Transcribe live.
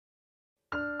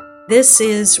This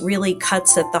is really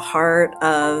cuts at the heart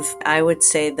of, I would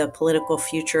say, the political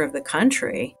future of the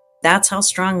country. That's how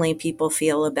strongly people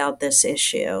feel about this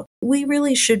issue. We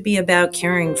really should be about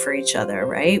caring for each other,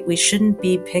 right? We shouldn't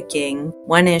be picking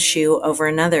one issue over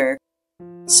another.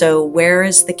 So where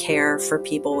is the care for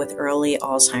people with early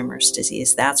Alzheimer's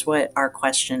disease? That's what our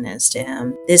question is to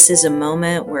him. This is a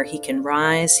moment where he can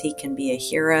rise, he can be a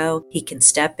hero, he can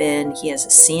step in, he has a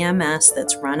CMS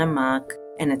that's run amok,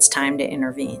 and it's time to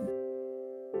intervene.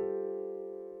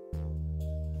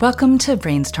 Welcome to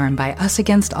Brainstorm by Us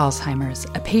Against Alzheimer's,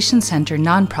 a patient-centered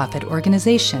nonprofit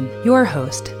organization. Your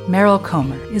host, Meryl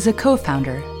Comer, is a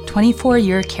co-founder,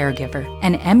 24-year caregiver,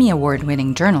 an Emmy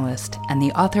Award-winning journalist, and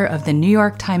the author of the New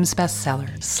York Times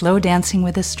bestseller, Slow Dancing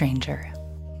with a Stranger.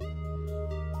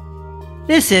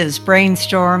 This is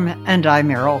Brainstorm, and I'm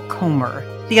Meryl Comer.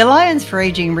 The Alliance for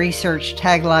Aging Research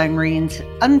tagline reads,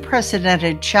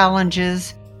 "Unprecedented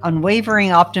challenges,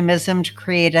 unwavering optimism to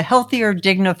create a healthier,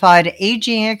 dignified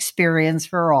aging experience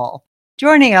for all."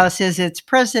 Joining us is its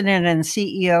president and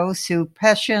CEO, Sue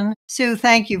Peschin. Sue,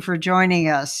 thank you for joining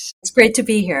us. It's great to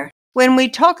be here. When we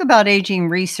talk about aging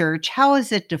research, how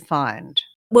is it defined?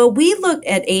 Well, we look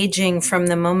at aging from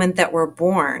the moment that we're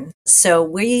born. So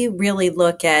we really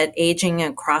look at aging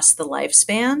across the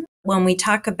lifespan. When we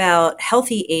talk about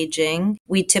healthy aging,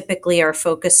 we typically are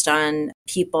focused on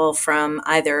people from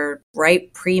either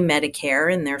right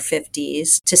pre-Medicare in their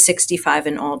 50s to 65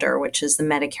 and older, which is the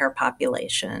Medicare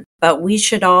population. But we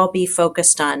should all be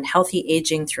focused on healthy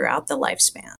aging throughout the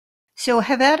lifespan. So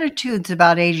have attitudes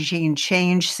about aging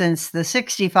changed since the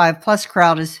 65 plus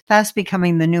crowd is fast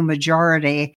becoming the new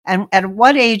majority? And at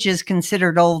what age is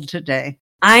considered old today?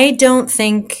 I don't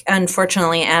think,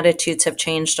 unfortunately, attitudes have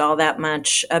changed all that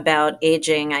much about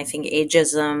aging. I think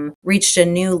ageism reached a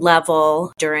new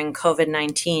level during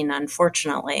COVID-19,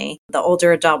 unfortunately. The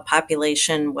older adult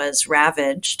population was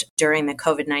ravaged during the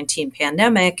COVID-19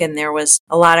 pandemic, and there was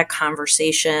a lot of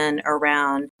conversation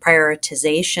around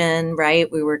prioritization,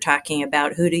 right? We were talking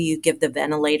about who do you give the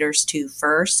ventilators to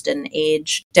first, and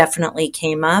age definitely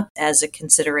came up as a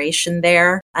consideration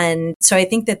there. And so I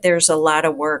think that there's a lot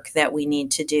of work that we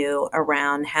need to do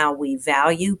around how we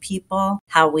value people,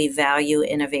 how we value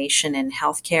innovation in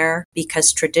healthcare,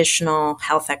 because traditional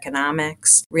health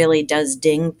economics really does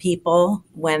ding people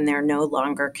when they're no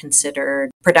longer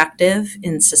considered productive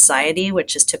in society,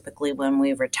 which is typically when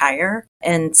we retire.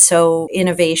 And so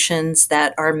innovations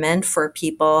that are meant for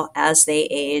people as they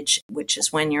age, which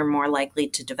is when you're more likely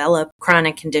to develop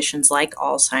chronic conditions like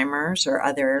Alzheimer's or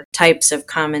other types of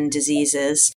common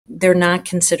diseases, they're not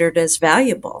considered as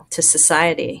valuable to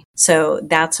society. So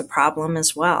that's a problem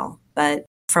as well. But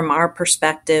from our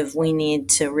perspective, we need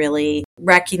to really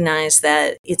recognize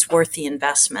that it's worth the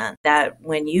investment, that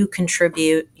when you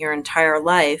contribute your entire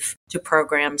life to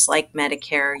programs like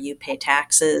Medicare, you pay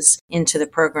taxes into the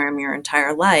program your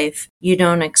entire life, you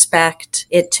don't expect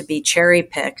it to be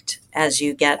cherry-picked as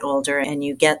you get older and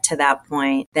you get to that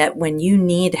point that when you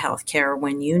need healthcare,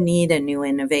 when you need a new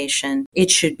innovation,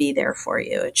 it should be there for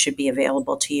you. It should be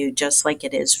available to you just like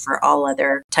it is for all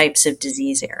other types of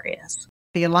disease areas.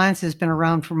 The Alliance has been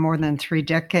around for more than 3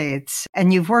 decades,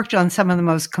 and you've worked on some of the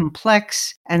most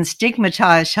complex and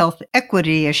stigmatized health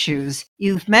equity issues.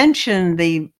 You've mentioned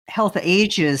the health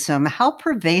ageism. How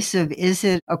pervasive is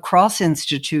it across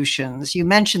institutions? You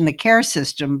mentioned the care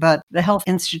system, but the health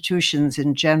institutions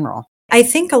in general. I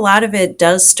think a lot of it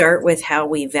does start with how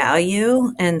we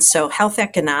value. And so health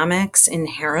economics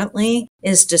inherently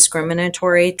is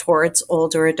discriminatory towards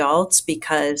older adults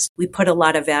because we put a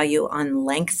lot of value on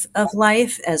length of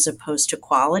life as opposed to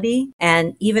quality.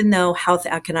 And even though health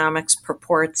economics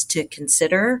purports to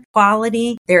consider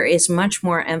quality, there is much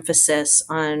more emphasis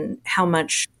on how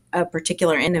much a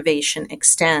particular innovation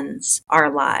extends our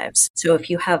lives. So if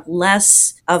you have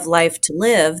less of life to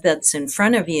live that's in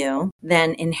front of you,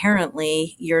 then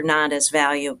inherently you're not as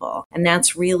valuable. And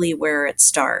that's really where it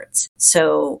starts.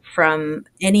 So from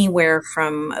anywhere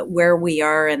from where we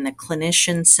are in the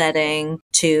clinician setting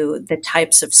to the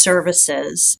types of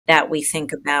services that we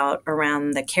think about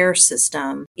around the care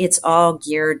system, it's all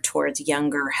geared towards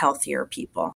younger, healthier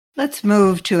people. Let's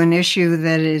move to an issue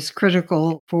that is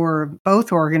critical for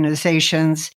both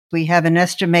organizations. We have an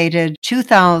estimated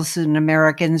 2,000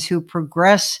 Americans who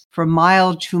progress from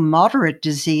mild to moderate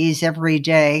disease every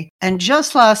day. And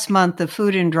just last month, the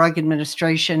Food and Drug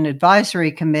Administration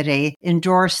Advisory Committee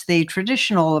endorsed the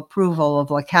traditional approval of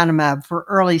lecanemab for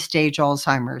early-stage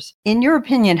Alzheimer's. In your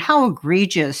opinion, how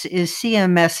egregious is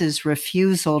CMS's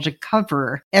refusal to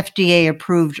cover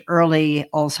FDA-approved early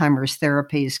Alzheimer's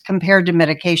therapies compared to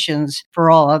medications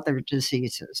for all other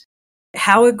diseases?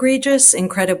 How egregious?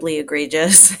 Incredibly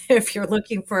egregious, if you're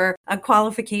looking for a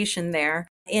qualification there.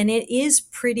 And it is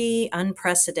pretty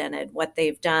unprecedented what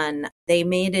they've done. They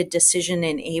made a decision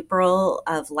in April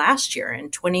of last year, in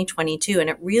 2022, and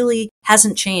it really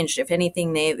hasn't changed. If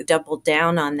anything, they've doubled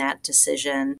down on that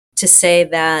decision to say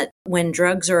that when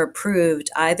drugs are approved,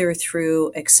 either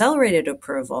through accelerated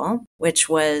approval, which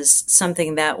was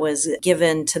something that was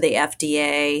given to the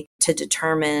FDA to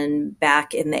determine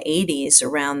back in the 80s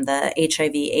around the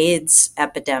HIV/AIDS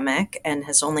epidemic and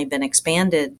has only been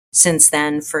expanded since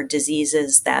then for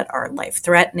diseases that are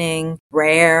life-threatening,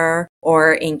 rare,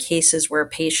 or in cases where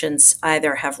patients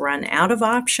either have run out of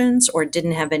options or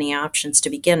didn't have any options to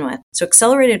begin with. So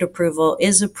accelerated approval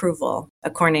is approval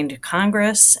according to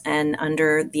Congress and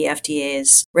under the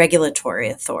FDA's regulatory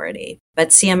authority. But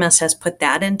CMS has put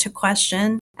that into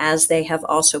question, as they have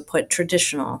also put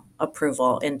traditional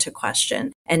approval into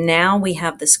question. And now we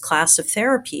have this class of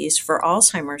therapies for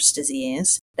Alzheimer's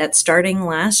disease that starting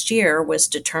last year was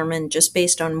determined just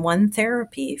based on one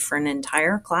therapy for an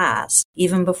entire class,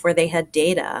 even before they had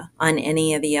data on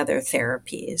any of the other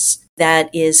therapies, that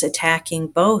is attacking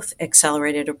both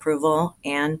accelerated approval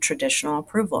and traditional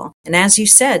approval. And as you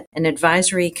said, an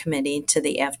advisory committee to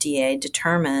the FDA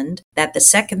determined that the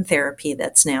second therapy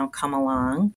that's now come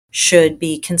along should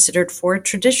be considered for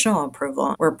traditional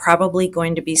approval. We're probably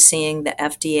going to be seeing the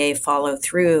FDA follow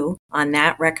through on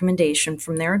that recommendation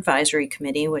from their advisory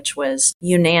committee, which was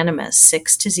unanimous,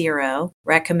 6-0,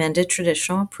 recommended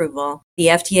traditional approval. The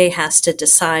FDA has to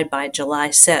decide by July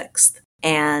 6th.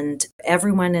 And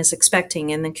everyone is expecting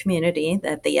in the community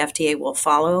that the FDA will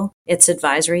follow its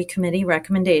advisory committee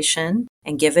recommendation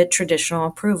and give it traditional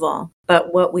approval.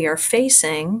 But what we are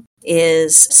facing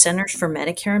is Centers for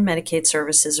Medicare and Medicaid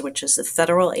Services, which is the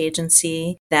federal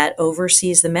agency that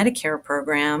oversees the Medicare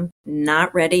program,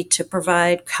 not ready to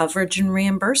provide coverage and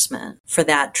reimbursement for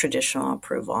that traditional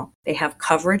approval. They have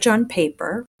coverage on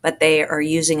paper, but they are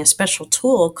using a special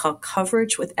tool called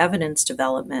coverage with evidence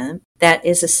development that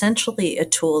is essentially a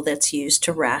tool that's used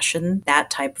to ration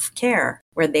that type of care,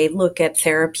 where they look at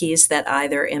therapies that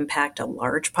either impact a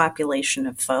large population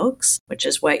of folks, which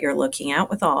is what you're looking at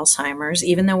with Alzheimer's,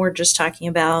 even though we're just talking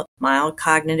about mild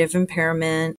cognitive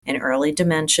impairment and early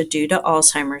dementia due to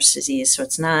Alzheimer's disease. So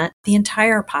it's not the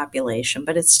entire population,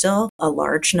 but it's still a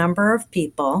large number of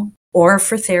people, or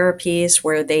for therapies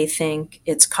where they think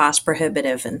it's cost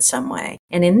prohibitive in some way.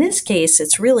 And in this case,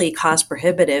 it's really cost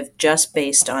prohibitive just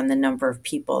based on the number of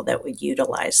people that would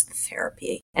utilize the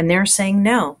therapy. And they're saying,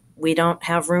 no, we don't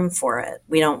have room for it.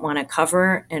 We don't want to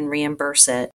cover and reimburse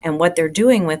it. And what they're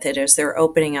doing with it is they're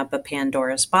opening up a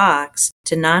Pandora's box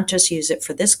to not just use it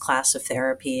for this class of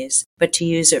therapies, but to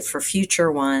use it for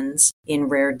future ones in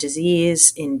rare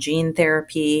disease, in gene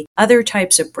therapy, other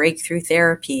types of breakthrough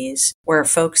therapies where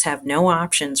folks have no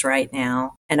options right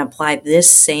now, and apply this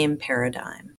same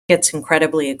paradigm. It's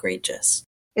incredibly egregious.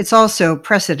 It's also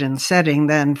precedent setting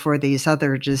then for these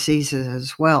other diseases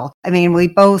as well. I mean, we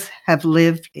both have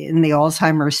lived in the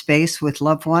Alzheimer's space with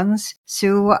loved ones.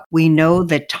 Sue, we know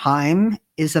that time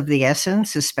is of the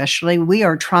essence, especially. We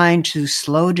are trying to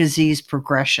slow disease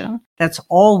progression. That's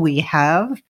all we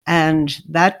have. And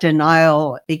that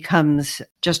denial becomes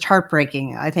just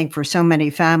heartbreaking, I think, for so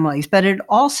many families. But it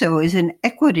also is an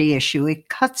equity issue. It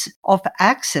cuts off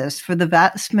access for the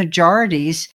vast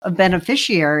majorities of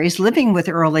beneficiaries living with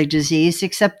early disease,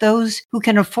 except those who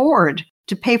can afford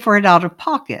to pay for it out of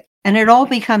pocket. And it all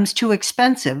becomes too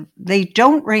expensive. They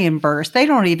don't reimburse. They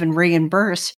don't even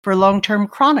reimburse for long-term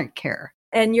chronic care.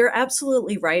 And you're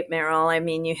absolutely right, Meryl. I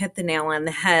mean, you hit the nail on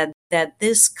the head that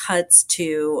this cuts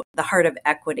to the heart of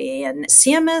equity. And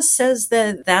CMS says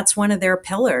that that's one of their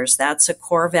pillars. That's a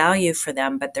core value for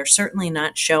them, but they're certainly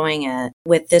not showing it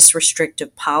with this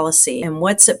restrictive policy. And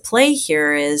what's at play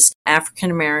here is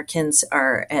African Americans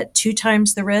are at 2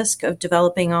 times the risk of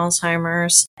developing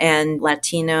Alzheimer's, and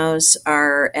Latinos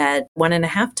are at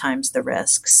 1.5 times the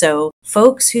risk. So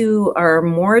folks who are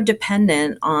more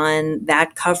dependent on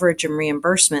that coverage and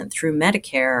reimbursement through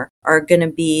Medicare are going to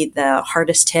be the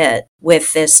hardest hit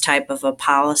with this type of a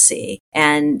policy.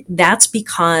 And that's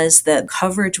because the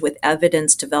coverage with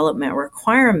evidence development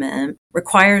requirement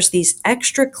requires these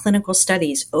extra clinical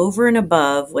studies over and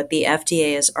above what the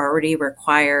FDA has already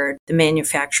required the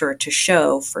manufacturer to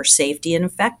show for safety and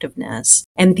effectiveness.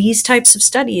 And these types of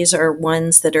studies are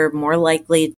ones that are more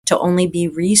likely to only be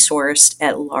resourced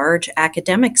at large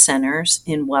academic centers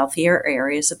in wealthier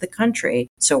areas of the country.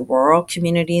 So rural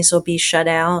communities will be shut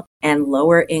out, and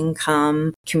lower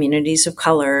income communities of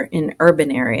color in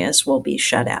urban areas will be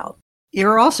shut out.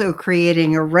 You're also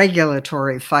creating a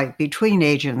regulatory fight between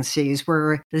agencies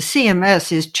where the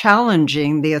CMS is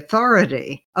challenging the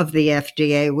authority of the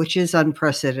FDA, which is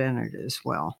unprecedented as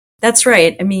well. That's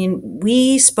right. I mean,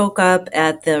 we spoke up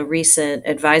at the recent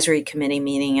advisory committee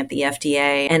meeting at the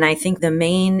FDA, and I think the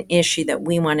main issue that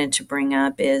we wanted to bring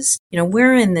up is,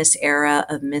 we're in this era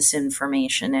of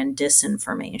misinformation and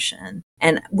disinformation.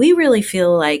 And we really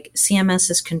feel like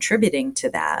CMS is contributing to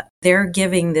that. They're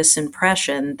giving this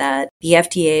impression that the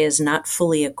FDA is not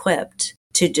fully equipped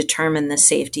to determine the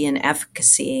safety and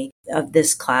efficacy of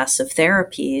this class of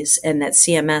therapies, and that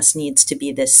CMS needs to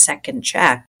be this second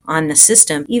check on the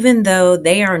system, even though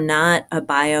they are not a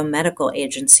biomedical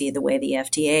agency the way the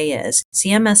FDA is.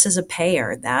 CMS is a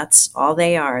payer. That's all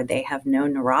they are. They have no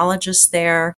neurologists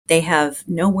there. They have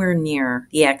nowhere near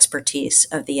the expertise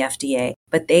of the FDA,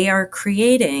 but they are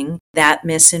creating that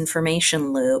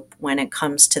misinformation loop when it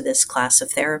comes to this class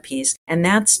of therapies. And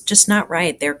that's just not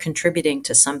right. They're contributing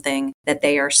to something that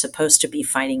they are supposed to be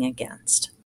fighting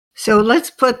against. So let's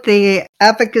put the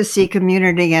advocacy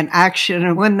community in action.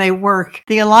 And when they work,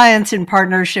 the Alliance, in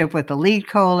partnership with the LEAD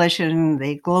Coalition,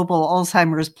 the Global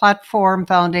Alzheimer's Platform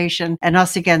Foundation, and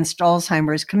Us Against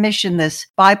Alzheimer's, commissioned this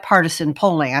bipartisan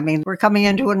polling. I mean, we're coming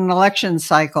into an election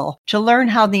cycle to learn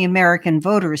how the American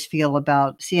voters feel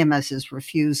about CMS's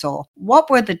refusal. What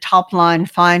were the top line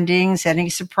findings? Any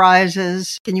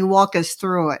surprises? Can you walk us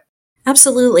through it?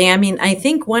 Absolutely. I mean, I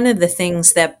think one of the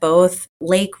things that both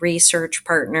Lake Research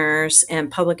Partners and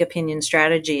Public Opinion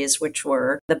Strategies, which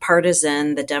were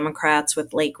the Democrats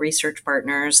with Lake Research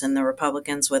Partners and the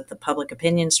Republicans with the Public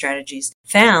Opinion Strategies,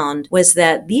 found was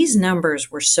that these numbers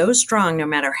were so strong, no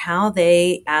matter how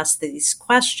they asked these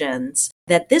questions,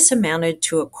 that this amounted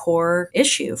to a core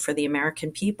issue for the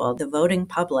American people, the voting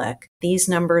public. These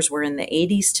numbers were in the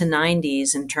 80s to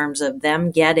 90s in terms of them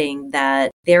getting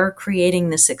that they're creating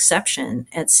this exception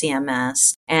at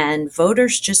CMS, and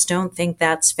voters just don't think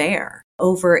that's fair.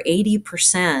 Over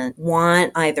 80%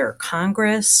 want either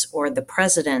Congress or the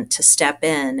president to step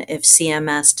in if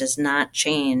CMS does not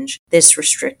change this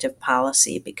restrictive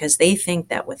policy, because they think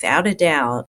that without a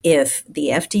doubt, if the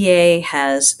FDA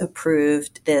has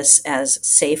approved this as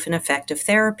safe and effective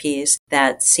therapies,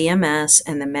 that CMS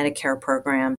and the Medicare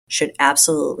program should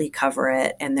absolutely cover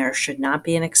it, and there should not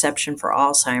be an exception for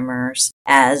Alzheimer's,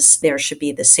 as there should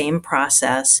be the same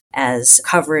process as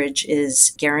coverage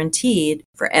is guaranteed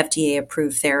for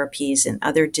FDA-approved therapies in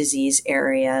other disease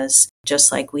areas,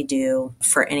 just like we do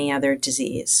for any other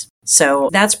disease. So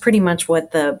that's pretty much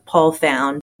what the poll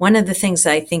found. One of the things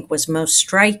that I think was most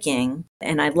striking,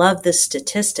 and I love this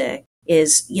statistic,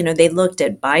 is, they looked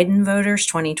at Biden voters,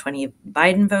 2020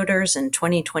 Biden voters, and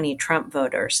 2020 Trump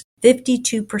voters.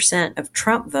 52% of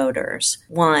Trump voters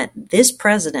want this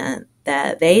president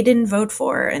that they didn't vote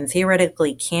for and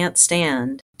theoretically can't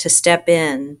stand to step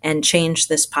in and change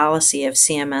this policy if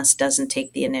CMS doesn't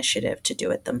take the initiative to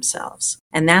do it themselves.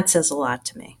 And that says a lot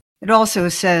to me. It also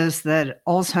says that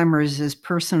Alzheimer's is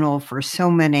personal for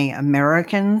so many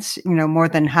Americans. More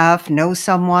than half know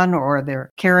someone or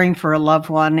they're caring for a loved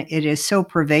one. It is so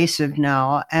pervasive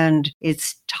now, and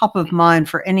it's top of mind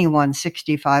for anyone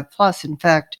 65 plus. In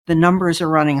fact, the numbers are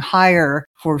running higher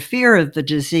for fear of the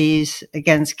disease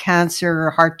against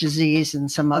cancer, heart disease, and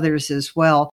some others as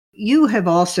well. You have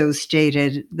also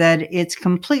stated that it's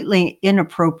completely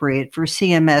inappropriate for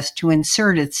CMS to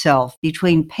insert itself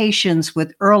between patients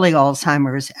with early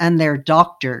Alzheimer's and their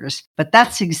doctors, but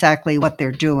that's exactly what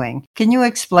they're doing. Can you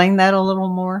explain that a little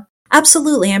more?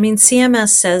 Absolutely. I mean,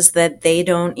 CMS says that they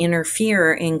don't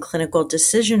interfere in clinical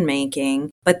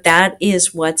decision-making, but that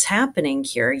is what's happening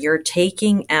here. You're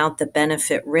taking out the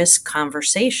benefit-risk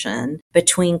conversation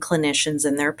between clinicians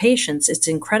and their patients. It's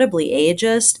incredibly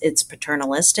ageist. It's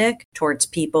paternalistic towards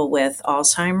people with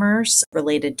Alzheimer's,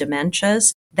 related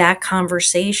dementias. That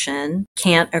conversation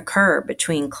can't occur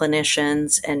between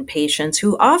clinicians and patients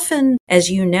who often, as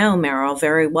you know, Meryl,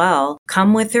 very well,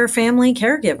 come with their family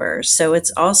caregivers. So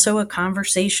it's also a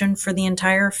conversation for the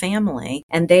entire family,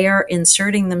 and they are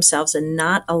inserting themselves and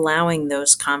not allowing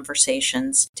those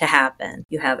conversations to happen.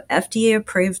 You have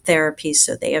FDA-approved therapies,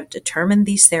 so they have determined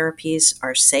these therapies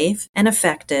are safe and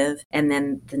effective, and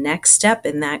then the next step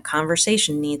in that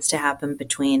conversation needs to happen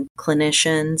between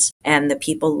clinicians and the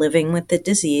people living with the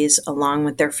disease along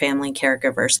with their family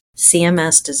caregivers.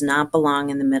 CMS does not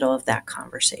belong in the middle of that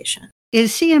conversation.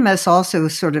 Is CMS also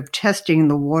sort of testing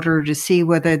the water to see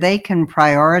whether they can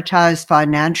prioritize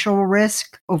financial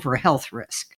risk over health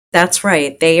risk? That's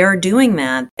right. They are doing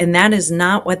that. And that is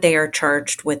not what they are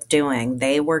charged with doing.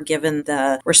 They were given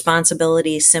the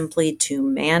responsibility simply to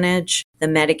manage the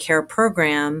Medicare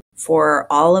program for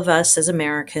all of us as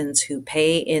Americans who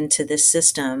pay into this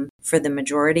system for the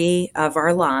majority of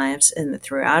our lives and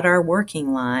throughout our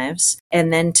working lives,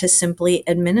 and then to simply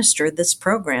administer this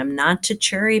program, not to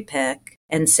cherry pick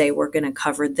and say we're going to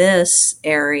cover this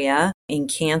area in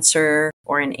cancer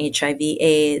or in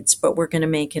HIV/AIDS, but we're going to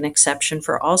make an exception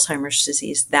for Alzheimer's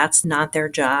disease. That's not their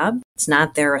job. It's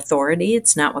not their authority.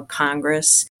 It's not what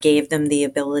Congress gave them the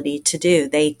ability to do.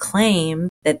 They claim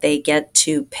that they get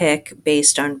to pick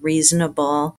based on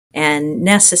reasonable and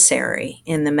necessary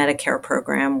in the Medicare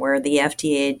program, where the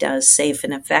FDA does safe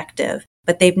and effective.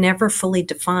 But they've never fully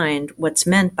defined what's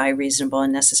meant by reasonable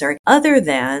and necessary, other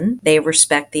than they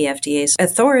respect the FDA's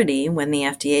authority when the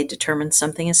FDA determines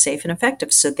something is safe and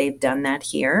effective. So they've done that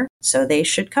here, so they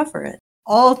should cover it.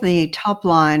 All the top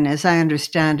line, as I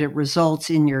understand it,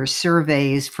 results in your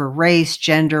surveys for race,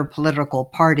 gender, political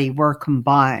party were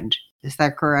combined. Is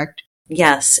that correct?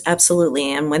 Yes,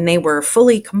 absolutely. And when they were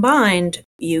fully combined,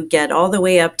 you get all the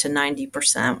way up to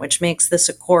 90%, which makes this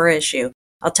a core issue.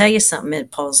 I'll tell you something, it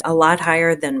polls a lot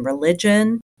higher than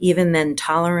religion, even than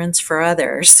tolerance for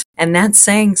others. And that's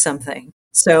saying something.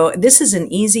 So this is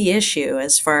an easy issue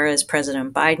as far as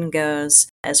President Biden goes,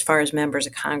 as far as members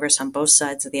of Congress on both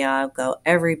sides of the aisle go.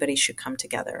 Everybody should come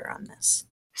together on this.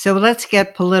 So let's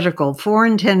get political. 4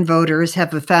 in 10 voters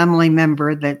have a family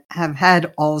member that have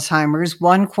had Alzheimer's.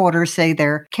 1/4 say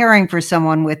they're caring for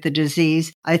someone with the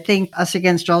disease. I think Us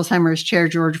Against Alzheimer's Chair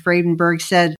George Friedenberg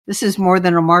said this is more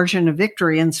than a margin of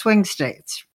victory in swing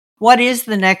states. What is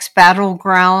the next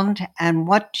battleground, and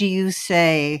what do you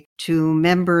say to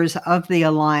members of the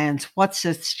alliance? What's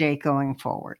at stake going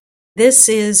forward?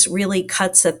 This really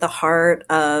cuts at the heart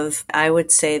of, I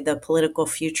would say, the political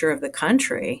future of the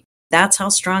country. That's how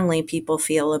strongly people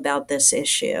feel about this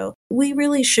issue. We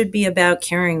really should be about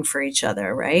caring for each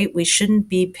other, right? We shouldn't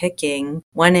be picking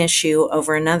one issue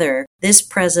over another. This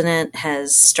president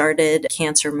has started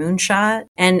Cancer Moonshot,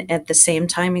 and at the same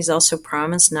time, he's also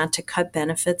promised not to cut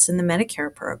benefits in the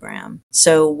Medicare program.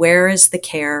 So where is the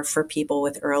care for people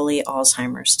with early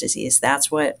Alzheimer's disease?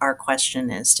 That's what our question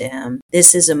is to him.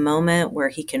 This is a moment where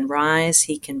he can rise,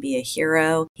 he can be a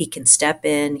hero, he can step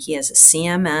in, he has a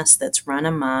CMS that's run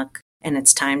amok, and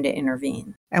it's time to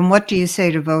intervene. And what do you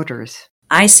say to voters?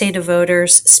 I say to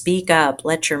voters, speak up.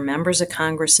 Let your members of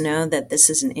Congress know that this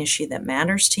is an issue that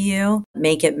matters to you.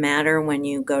 Make it matter when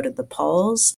you go to the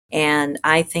polls. And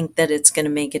I think that it's going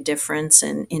to make a difference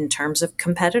in terms of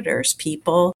competitors.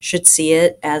 People should see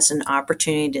it as an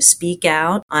opportunity to speak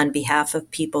out on behalf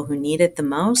of people who need it the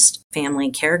most,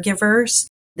 family caregivers.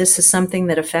 This is something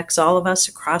that affects all of us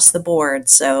across the board.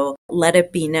 So let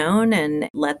it be known and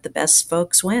let the best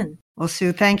folks win. Well,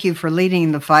 Sue, thank you for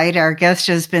leading the fight. Our guest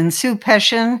has been Sue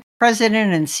Peschin,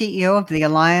 President and CEO of the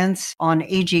Alliance on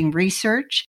Aging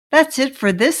Research. That's it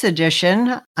for this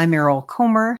edition. I'm Meryl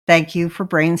Comer. Thank you for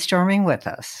brainstorming with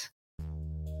us.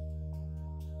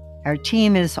 Our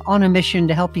team is on a mission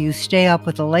to help you stay up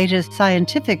with the latest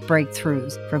scientific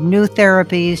breakthroughs, from new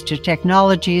therapies to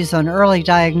technologies on early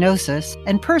diagnosis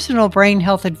and personal brain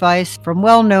health advice from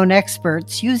well-known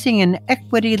experts using an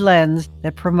equity lens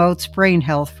that promotes brain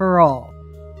health for all.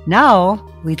 Now,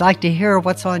 we'd like to hear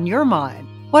what's on your mind.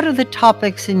 What are the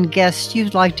topics and guests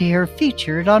you'd like to hear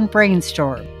featured on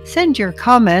Brainstorm? Send your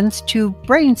comments to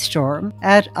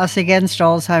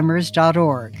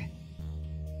brainstorm@usagainstalzheimers.org.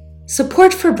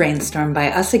 Support for Brainstorm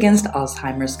by Us Against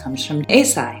Alzheimer's comes from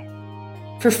Eisai.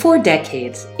 For 4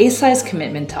 decades, Eisai's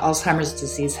commitment to Alzheimer's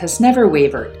disease has never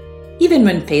wavered. Even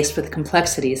when faced with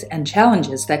complexities and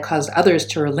challenges that caused others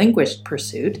to relinquish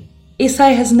pursuit,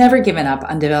 Eisai has never given up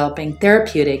on developing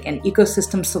therapeutic and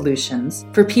ecosystem solutions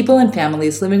for people and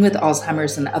families living with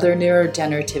Alzheimer's and other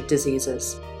neurodegenerative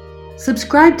diseases.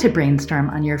 Subscribe to Brainstorm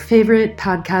on your favorite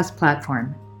podcast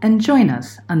platform and join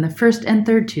us on the first and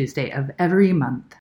third Tuesday of every month.